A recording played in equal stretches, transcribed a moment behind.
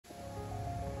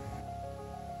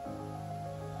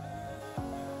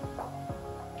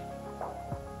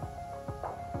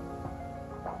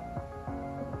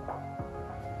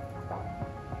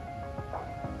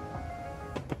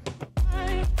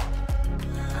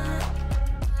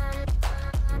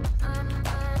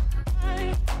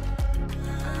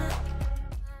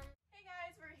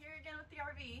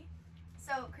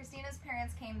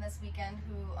weekend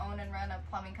who own and run a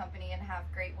plumbing company and have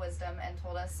great wisdom and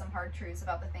told us some hard truths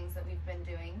about the things that we've been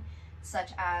doing,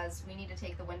 such as we need to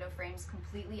take the window frames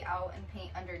completely out and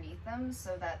paint underneath them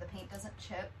so that the paint doesn't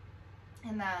chip,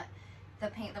 and that the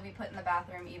paint that we put in the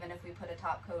bathroom, even if we put a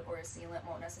top coat or a sealant,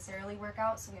 won't necessarily work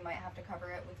out, so we might have to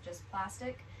cover it with just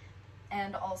plastic.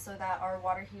 And also that our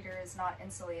water heater is not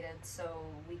insulated, so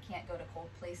we can't go to cold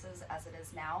places as it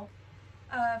is now.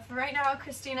 For right now,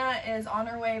 Christina is on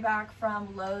her way back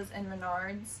from Lowe's and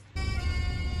Menards.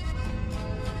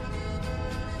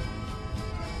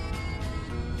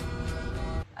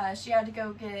 She had to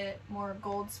go get more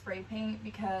gold spray paint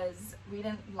because we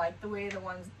didn't like the way the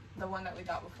one that we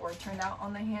got before turned out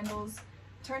on the handles.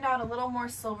 Turned out a little more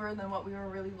silver than what we were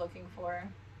really looking for.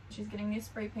 She's getting new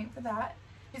spray paint for that.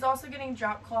 She's also getting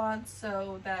drop cloths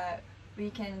so that we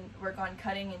can work on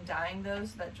cutting and dyeing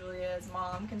those so that Julia's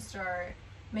mom can start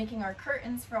making our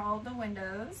curtains for all of the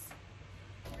windows.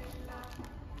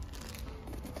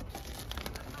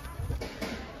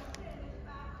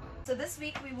 So this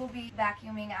week we will be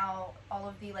vacuuming out all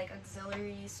of the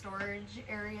auxiliary storage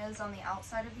areas on the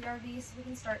outside of the RV so we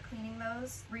can start cleaning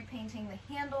those, repainting the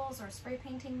handles or spray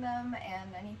painting them,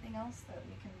 and anything else that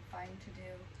we can find to do.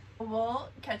 We'll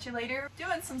catch you later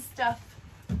doing some stuff.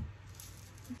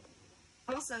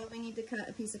 Also, we need to cut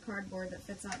a piece of cardboard that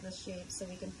fits out this shape so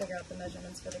we can figure out the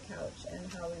measurements for the couch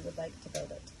and how we would like to build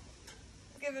it.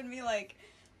 It's giving me like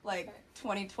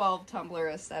 2012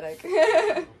 Tumblr aesthetic.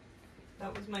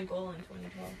 That was my goal in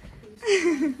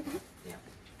 2012. Yeah.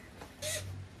 Is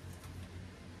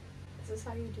this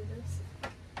how you do this?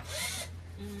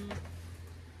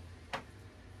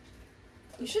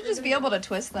 You should just be able to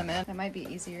twist them in. It might be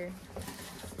easier.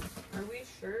 Are we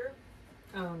sure?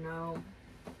 Oh no.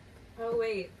 Oh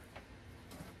wait.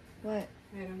 What?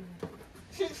 I don't know.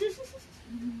 This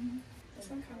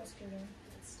one kind of screwed in.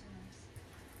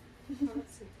 Oh,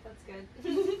 that's good.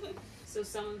 So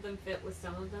some of them fit with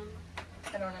some of them?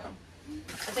 I don't know.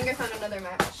 I think I found another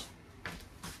match.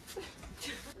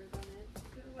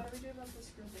 What do we do about the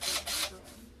screws that get screwed?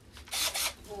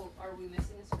 Well, are we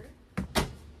missing a screw?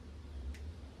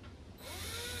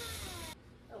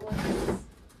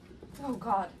 Oh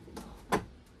god.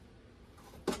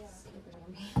 Yeah.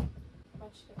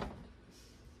 Much different.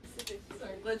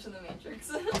 Sorry, glitch in the matrix.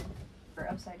 For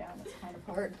upside down, it's kind of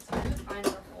hard. Find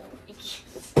the hole.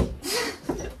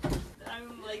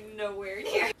 I'm like nowhere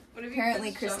near.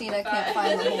 Apparently Christina can't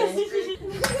find the hole.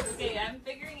 Okay, I'm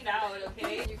figuring it out,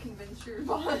 okay? You convince your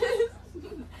boss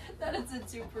that it's a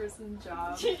two-person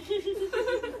job.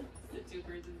 It's a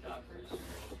two-person job for sure.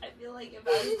 I feel like if I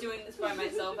was doing this by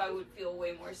myself, I would feel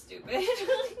way more stupid.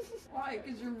 Why?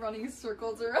 Because you're running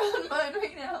circles around mine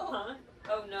right now. Huh?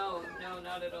 Oh no,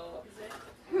 not at all. Is it?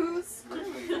 Whose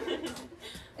screw?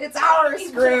 It's our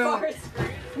screw! Our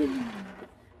screw.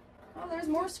 Oh, there's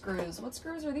more screws. What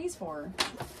screws are these for?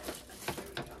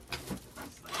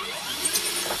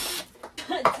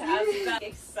 Taz not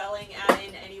excelling at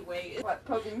in any way. What,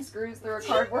 poking screws through a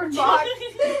cardboard box?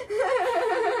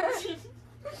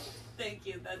 Thank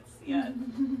you, that's, yeah,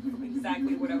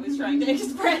 exactly what I was trying to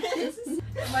express.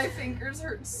 My fingers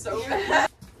hurt so bad.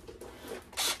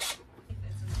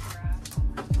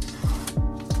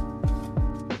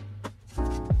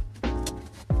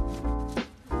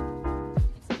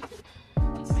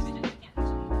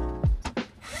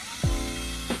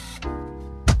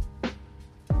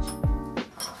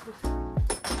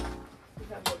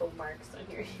 Marks on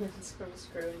your hands from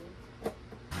screwing.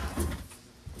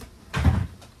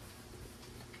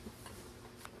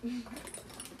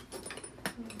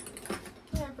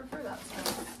 Yeah, I prefer that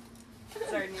song.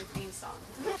 It's our new theme song.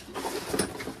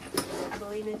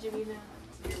 Adelina Janina,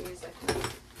 it's your music.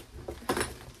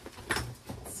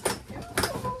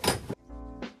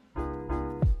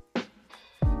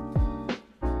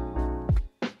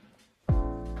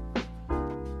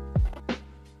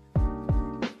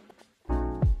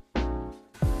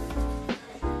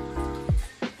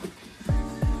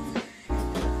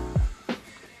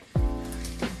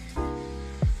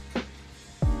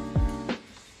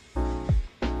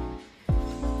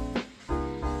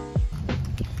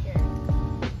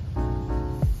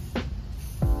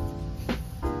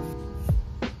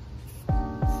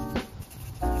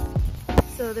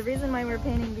 So the reason why we're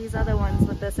painting these other ones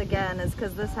with this again is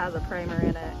because this has a primer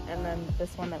in it, and then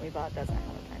this one that we bought doesn't have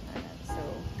a primer in it. So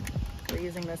we're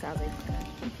using this as a finish.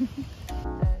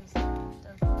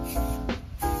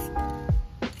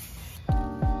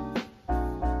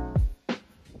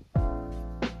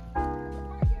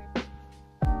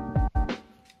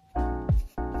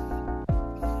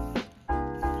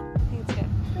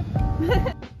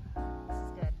 This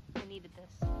is good. I needed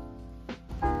this.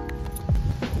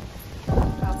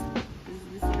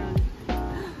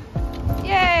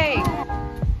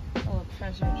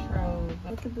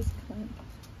 Look at this clamp.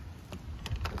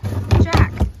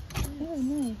 Jack. Oh,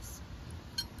 nice.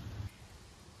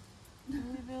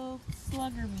 Louisville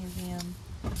Slugger Museum.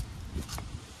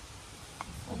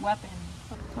 A weapon.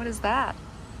 What is that?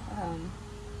 I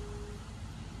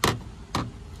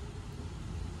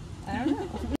don't know.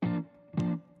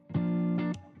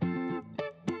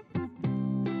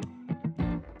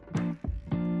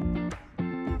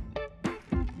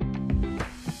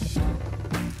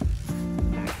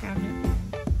 Back cabinet.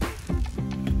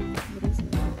 What is it?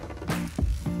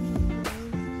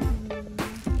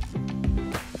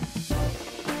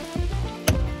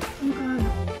 Oh god.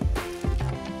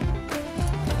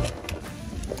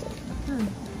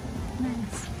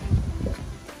 Nice.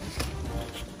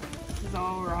 This is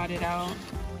all rotted out.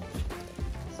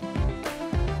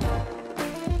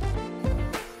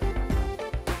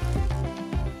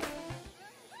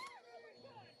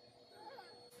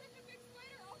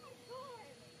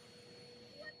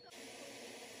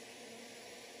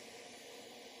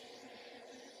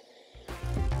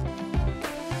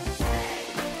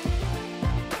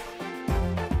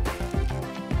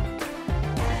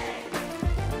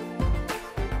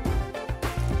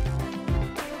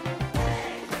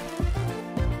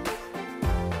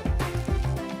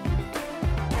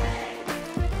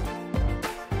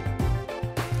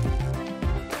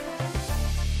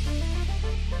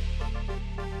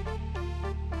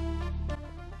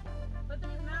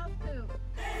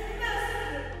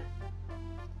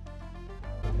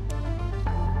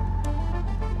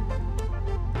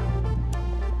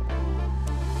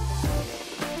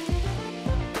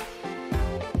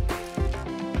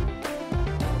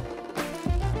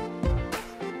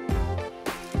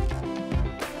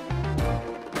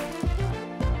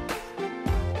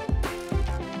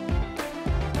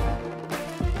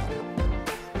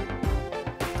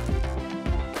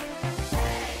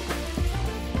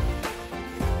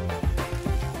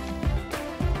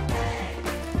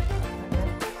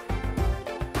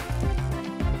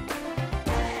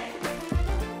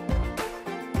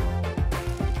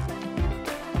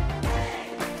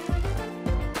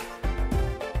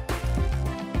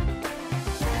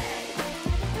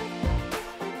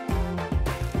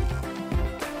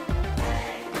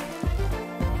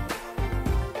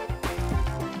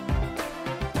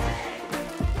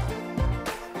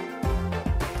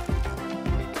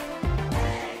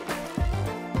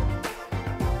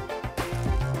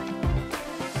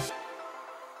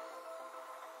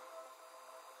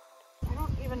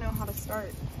 Know how to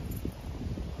start.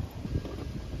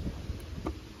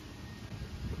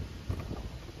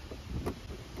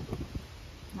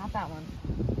 Not that one.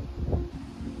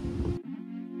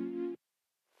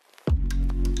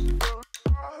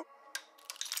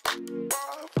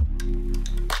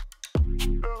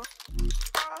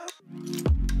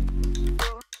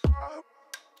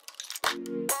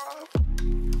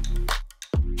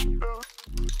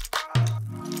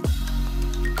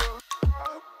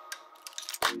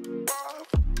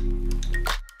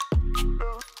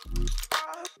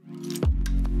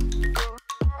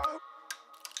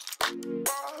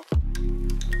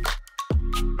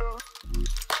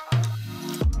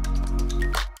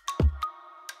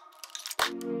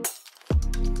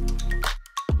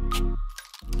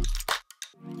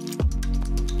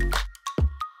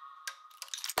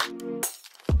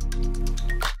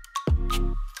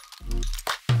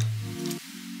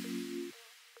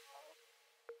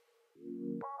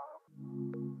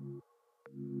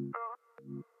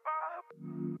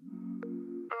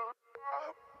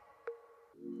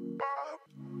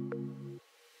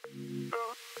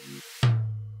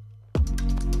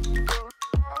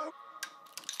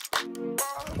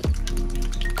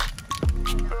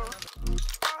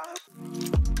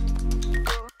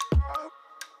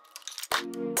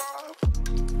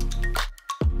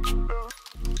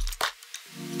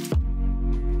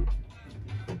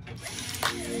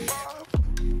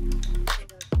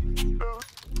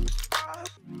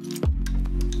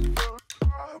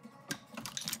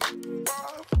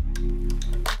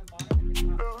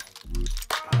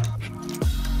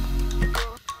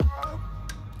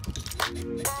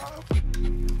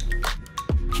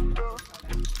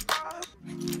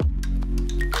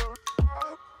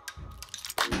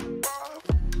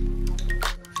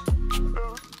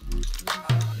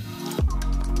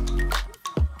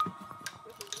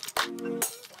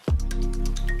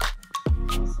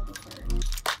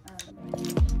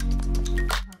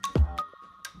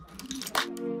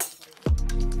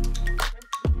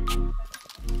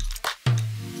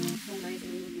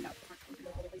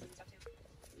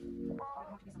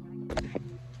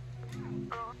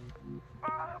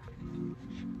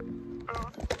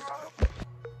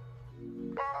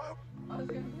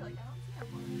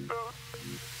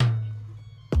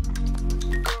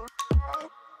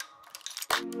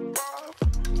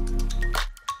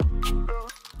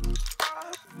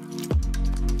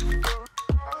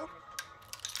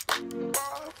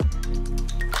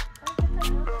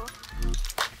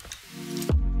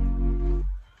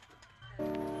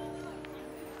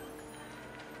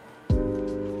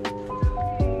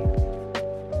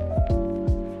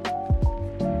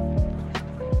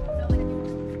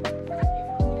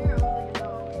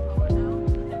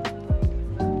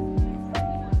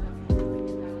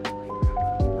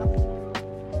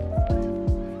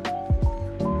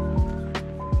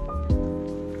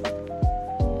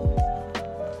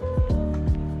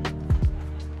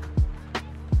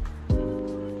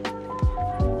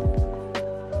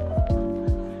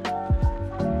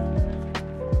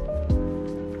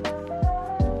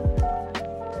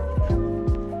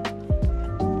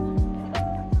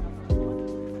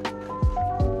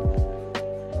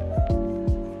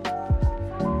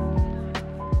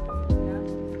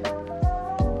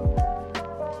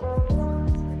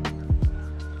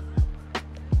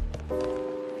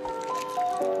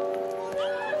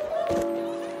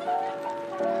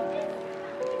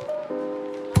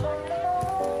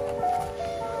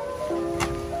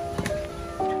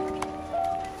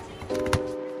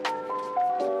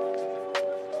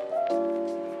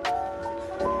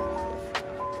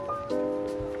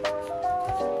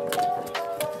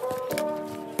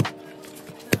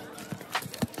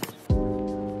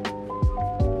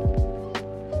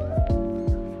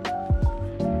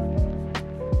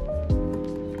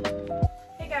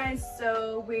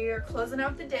 so we're closing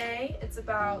out the day. It's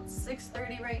about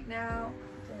 6:30 right now.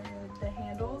 The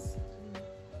handles,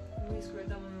 We screwed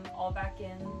them all back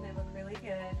in. They look really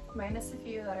good. minus a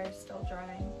few that are still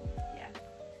drying. Yeah.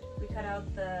 We cut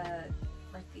out the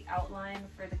outline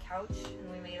for the couch,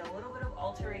 and we made a little bit of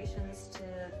alterations to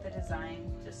the design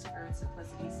just for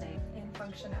simplicity's sake. And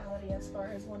functionality as far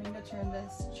as wanting to turn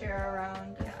this chair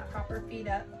around, proper feet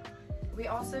up. We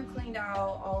also cleaned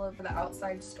out all of the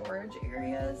outside storage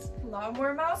areas. A lot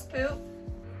more mouse poop.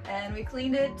 And we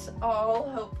cleaned it all,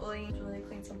 hopefully. Julie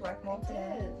cleaned some black mold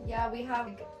today. Yeah, we have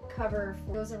cover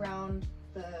for goes around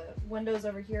the windows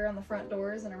over here on the front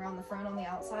doors and around the front on the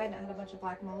outside, and I had a bunch of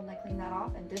black mold and I cleaned that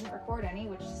off and didn't record any,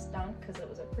 which stunk because it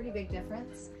was a pretty big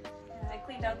difference. And I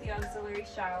cleaned out the auxiliary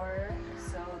shower,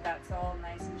 so that's all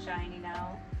nice and shiny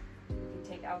now. We can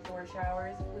take outdoor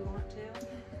showers if we want to.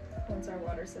 Once our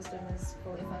water system is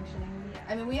fully functioning. Yeah.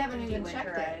 I mean, we haven't even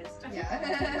checked it. Winterized.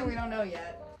 Yeah, we don't know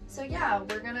yet. So yeah,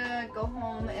 we're gonna go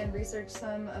home and research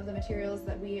some of the materials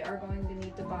that we are going to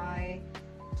need to buy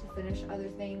to finish other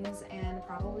things, and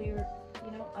probably,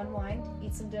 you know, unwind,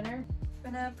 eat some dinner. It's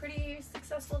been a pretty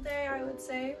successful day, I would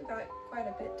say. We got quite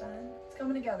a bit done. It's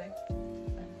coming together. I